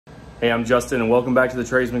Hey, I'm Justin and welcome back to the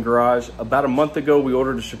Tradesman Garage. About a month ago, we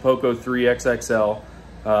ordered a Shapeoko 3 XXL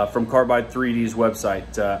from Carbide 3D's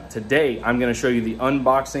website. Today, I'm gonna show you the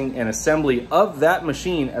unboxing and assembly of that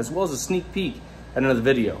machine, as well as a sneak peek at another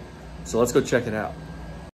video. So let's go check it out.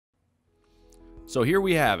 So here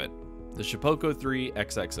we have it, the Shapeoko 3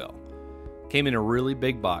 XXL. Came in a really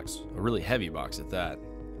big box, a really heavy box at that.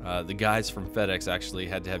 The guys from FedEx actually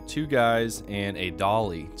had to have 2 guys and a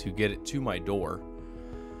dolly to get it to my door.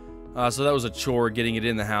 So that was a chore, getting it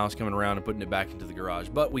in the house, coming around and putting it back into the garage.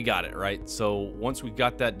 But we got it, right? So once we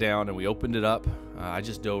got that down and we opened it up, I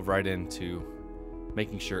just dove right into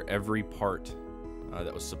making sure every part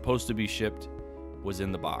that was supposed to be shipped was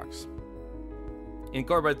in the box. And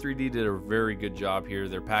Carbide 3D did a very good job here.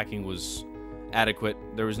 Their packing was adequate.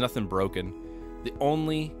 There was nothing broken. The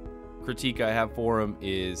only critique I have for them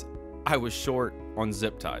is I was short on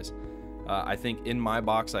zip ties. I think in my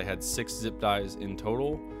box I had 6 zip ties in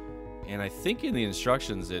total. And I think in the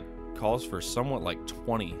instructions it calls for somewhat like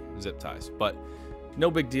 20 zip ties, but no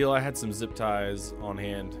big deal. I had some zip ties on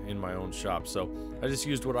hand in my own shop, so I just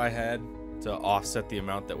used what I had to offset the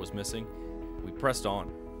amount that was missing. We pressed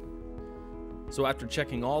on. So after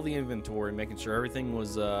checking all the inventory, making sure everything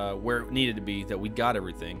was where it needed to be, that we got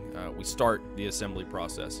everything, we start the assembly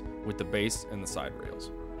process with the base and the side rails.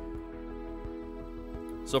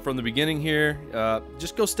 So from the beginning here,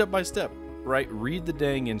 just go step by step. Right, read the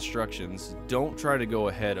dang instructions. Don't try to go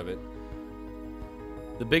ahead of it.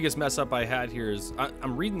 The biggest mess up I had here is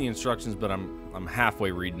I'm reading the instructions, but I'm halfway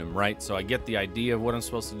reading them, right? So I get the idea of what I'm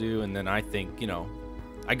supposed to do, and then I think, you know,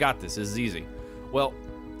 I got this. This is easy. Well,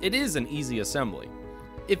 it is an easy assembly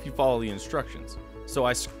if you follow the instructions. So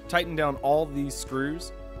I tightened down all these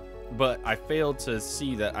screws, but I failed to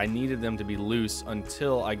see that I needed them to be loose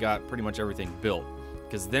until I got pretty much everything built,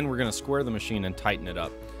 because then we're going to square the machine and tighten it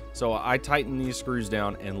up. So I tightened these screws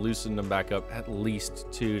down and loosened them back up at least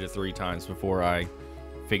 2 to 3 times before I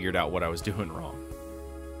figured out what I was doing wrong.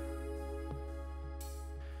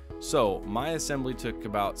 So my assembly took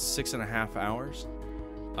about 6.5 hours.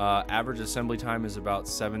 Average assembly time is about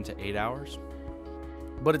 7 to 8 hours.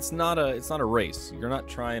 But it's not a race. You're not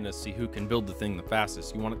trying to see who can build the thing the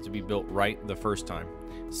fastest. You want it to be built right the first time.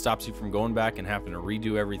 It stops you from going back and having to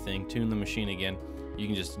redo everything, tune the machine again. You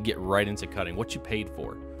can just get right into cutting what you paid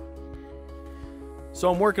for. So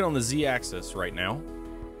I'm working on the Z-axis right now,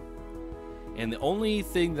 and the only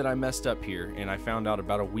thing that I messed up here, and I found out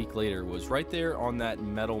about a week later, was right there on that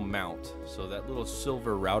metal mount. So that little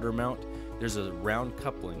silver router mount, there's a round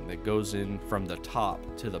coupling that goes in from the top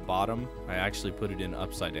to the bottom. I actually put it in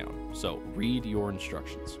upside down. So read your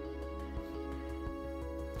instructions.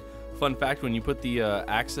 Fun fact, when you put the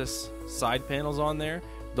axis side panels on there,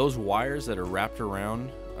 those wires that are wrapped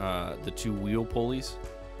around the 2 wheel pulleys,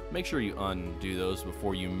 make sure you undo those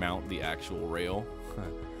before you mount the actual rail.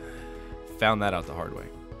 Found that out the hard way.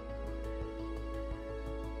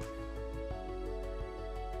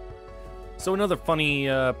 So another funny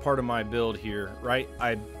part of my build here, right?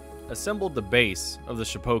 I assembled the base of the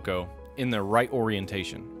Shapeoko in the right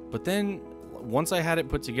orientation, but then once I had it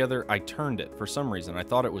put together, I turned it for some reason. I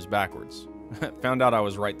thought it was backwards. Found out I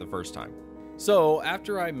was right the first time. So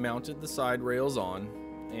after I mounted the side rails on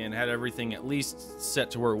and had everything at least set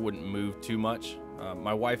to where it wouldn't move too much,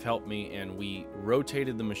 my wife helped me and we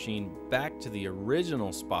rotated the machine back to the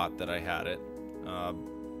original spot that I had it.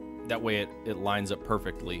 That way it lines up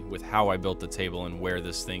perfectly with how I built the table and where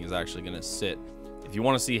this thing is actually going to sit. If you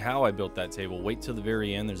want to see how I built that table, wait till the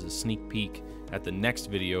very end. There's a sneak peek at the next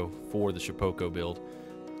video for the Shapeoko build.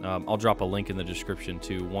 I'll drop a link in the description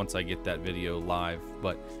too once I get that video live.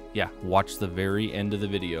 But yeah, watch the very end of the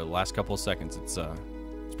video. Last couple of seconds. It's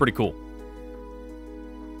pretty cool.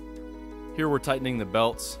 Here we're tightening the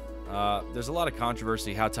belts. There's a lot of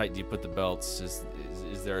controversy. How tight do you put the belts?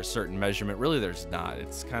 Is there a certain measurement? Really, there's not.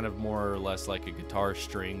 It's kind of more or less like a guitar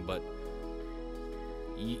string, but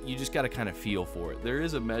you just got to kind of feel for it. There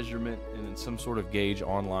is a measurement and some sort of gauge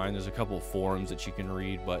online. There's a couple of forums that you can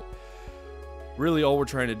read, but really all we're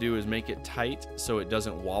trying to do is make it tight so it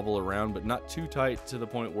doesn't wobble around, but not too tight to the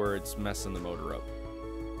point where it's messing the motor up.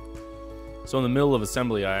 So in the middle of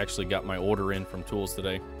assembly, I actually got my order in from Tools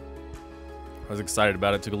today. I was excited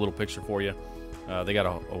about it. Took a little picture for you. They got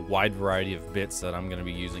a wide variety of bits that I'm going to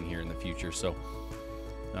be using here in the future, so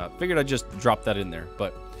figured I'd just drop that in there.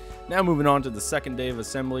 But now moving on to the second day of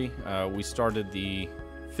assembly, we started the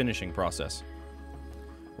finishing process.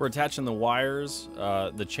 We're attaching the wires,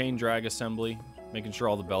 the chain drag assembly, making sure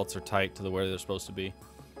all the belts are tight to the where they're supposed to be.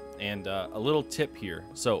 And a little tip here.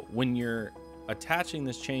 So when you're attaching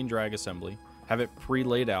this chain drag assembly, have it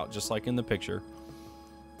pre-laid out just like in the picture.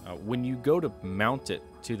 When you go to mount it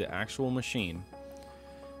to the actual machine,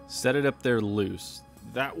 set it up there loose.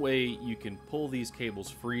 That way you can pull these cables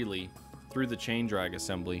freely through the chain drag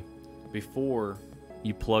assembly before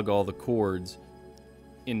you plug all the cords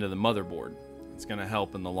into the motherboard. It's going to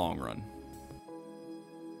help in the long run.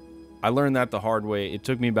 I learned that the hard way. It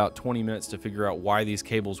took me about 20 minutes to figure out why these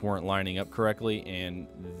cables weren't lining up correctly, and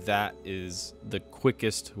that is the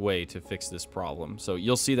quickest way to fix this problem. So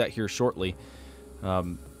you'll see that here shortly,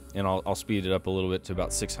 and I'll speed it up a little bit to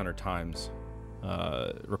about 600 times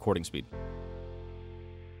recording speed.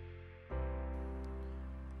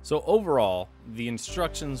 So overall, the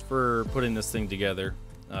instructions for putting this thing together,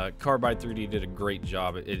 Carbide 3D did a great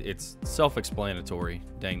job. It's self-explanatory,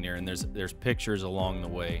 dang near, and there's pictures along the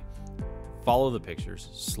way. Follow the pictures,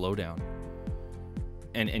 slow down,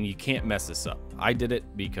 and you can't mess this up. I did it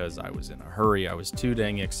because I was in a hurry. I was too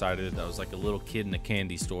dang excited. I was like a little kid in a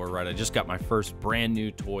candy store, right? I just got my first brand new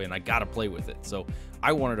toy and I gotta play with it. So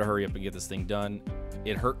I wanted to hurry up and get this thing done.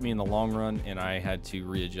 It hurt me in the long run, and I had to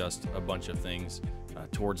readjust a bunch of things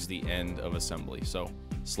towards the end of assembly. So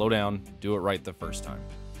slow down, do it right the first time.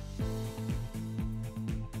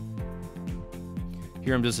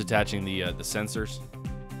 Here I'm just attaching the sensors.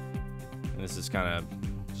 And this is kind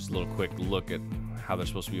of just a little quick look at how they're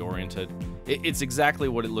supposed to be oriented. It's exactly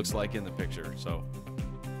what it looks like in the picture. So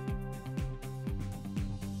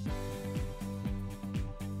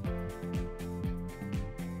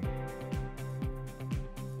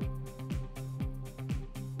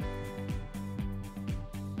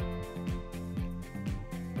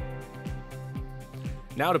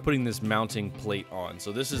now to putting this mounting plate on.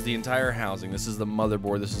 So this is the entire housing. This is the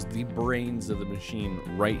motherboard. This is the brains of the machine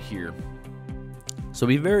right here. So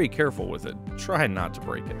be very careful with it. Try not to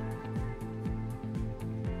break it.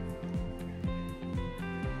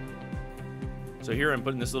 So here I'm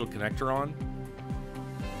putting this little connector on.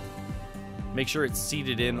 Make sure it's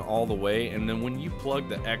seated in all the way, and then when you plug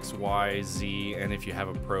the X, Y, Z, and if you have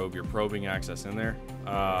a probe, your probing access in there,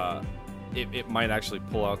 it might actually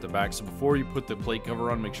pull out the back. So before you put the plate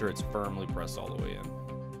cover on, make sure it's firmly pressed all the way in.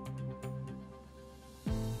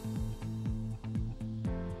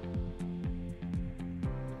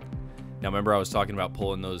 Now remember I was talking about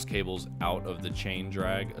pulling those cables out of the chain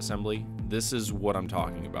drag assembly? This is what I'm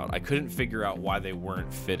talking about. I couldn't figure out why they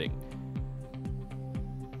weren't fitting.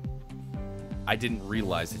 I didn't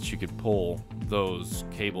realize that you could pull those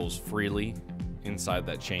cables freely inside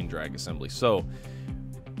that chain drag assembly. So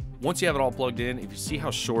once you have it all plugged in, if you see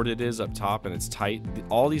how short it is up top and it's tight,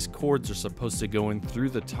 all these cords are supposed to go in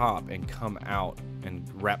through the top and come out and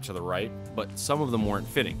wrap to the right, but some of them weren't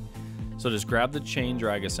fitting. So just grab the chain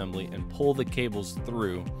drag assembly and pull the cables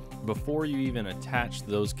through before you even attach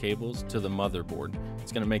those cables to the motherboard.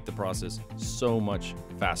 It's going to make the process so much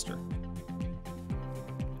faster.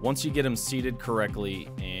 Once you get them seated correctly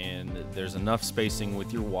and there's enough spacing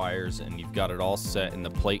with your wires and you've got it all set and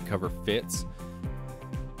the plate cover fits,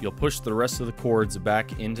 you'll push the rest of the cords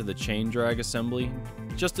back into the chain drag assembly,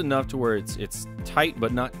 just enough to where it's tight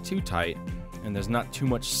but not too tight, and there's not too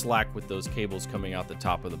much slack with those cables coming out the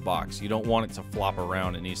top of the box. You don't want it to flop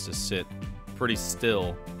around. It needs to sit pretty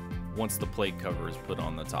still once the plate cover is put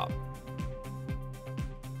on the top.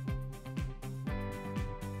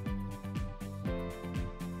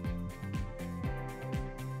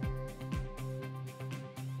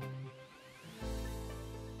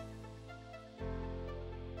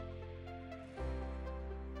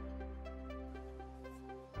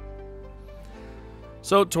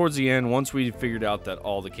 So towards the end, once we figured out that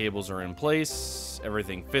all the cables are in place,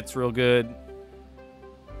 everything fits real good,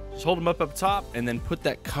 just hold them up top and then put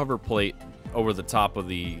that cover plate over the top of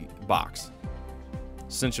the box.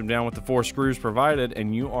 Cinch them down with the 4 screws provided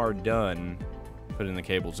and you are done putting the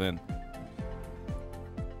cables in.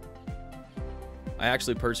 I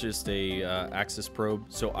actually purchased a axis probe,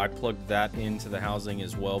 so I plugged that into the housing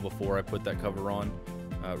as well before I put that cover on.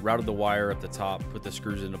 Routed the wire at the top, put the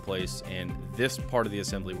screws into place, and this part of the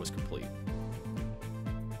assembly was complete.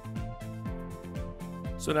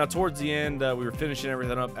 So now towards the end, we were finishing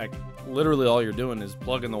everything up. Literally all you're doing is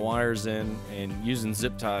plugging the wires in and using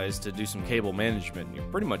zip ties to do some cable management. You're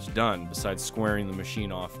pretty much done besides squaring the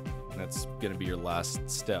machine off. That's going to be your last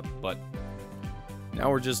step. But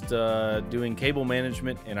now we're just doing cable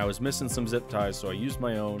management, and I was missing some zip ties, so I used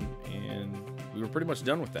my own, and we were pretty much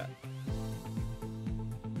done with that.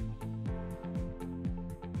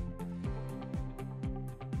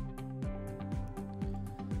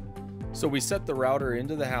 So we set the router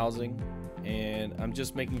into the housing, and I'm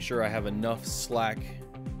just making sure I have enough slack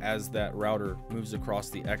as that router moves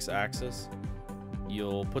across the X-axis.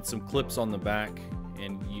 You'll put some clips on the back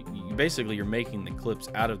and basically you're making the clips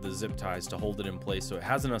out of the zip ties to hold it in place so it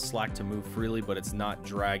has enough slack to move freely, but it's not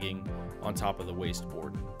dragging on top of the waste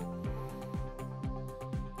board.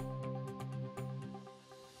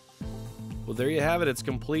 Well, there you have it. It's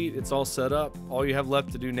complete. It's all set up. All you have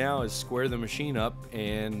left to do now is square the machine up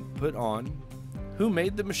and put on who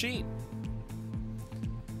made the machine.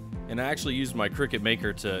 And I actually used my Cricut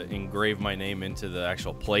Maker to engrave my name into the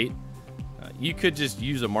actual plate. You could just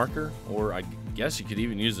use a marker, or I guess you could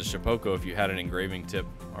even use a Shapeoko if you had an engraving tip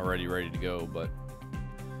already ready to go. But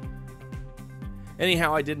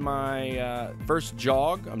anyhow, I did my first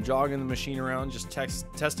jog. I'm jogging the machine around, just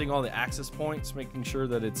testing all the access points, making sure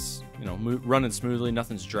that it's, you know, running smoothly,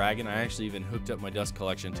 nothing's dragging. I actually even hooked up my dust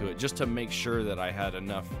collection to it just to make sure that I had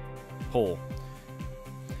enough pull.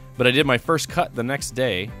 But I did my first cut the next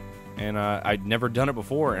day, and I'd never done it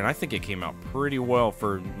before, and I think it came out pretty well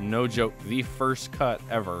for, no joke, the first cut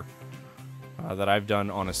ever that I've done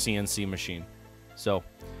on a CNC machine. So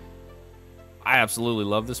I absolutely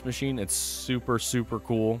love this machine. It's super, super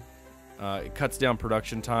cool. It cuts down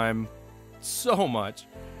production time so much,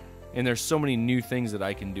 and there's so many new things that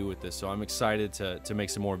I can do with this, so I'm excited to make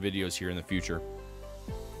some more videos here in the future.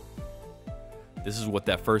 This is what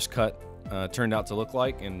that first cut turned out to look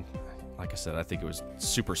like, and like I said, I think it was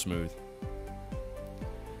super smooth.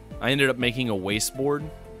 I ended up making a waste board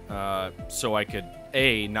so I could,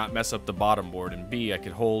 A, not mess up the bottom board, and B, I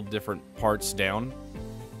could hold different parts down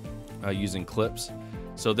using clips.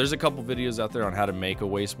 So there's a couple videos out there on how to make a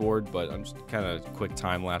waste board, but I'm just kind of quick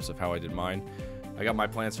time lapse of how I did mine. I got my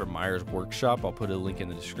plans from Meyer's workshop. I'll put a link in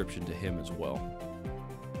the description to him as well.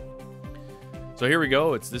 So here we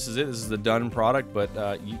go. This is it. This is the done product, but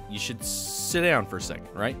you should sit down for a second,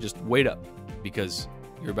 right? Just wait up, because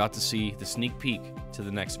you're about to see the sneak peek to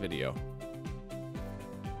the next video.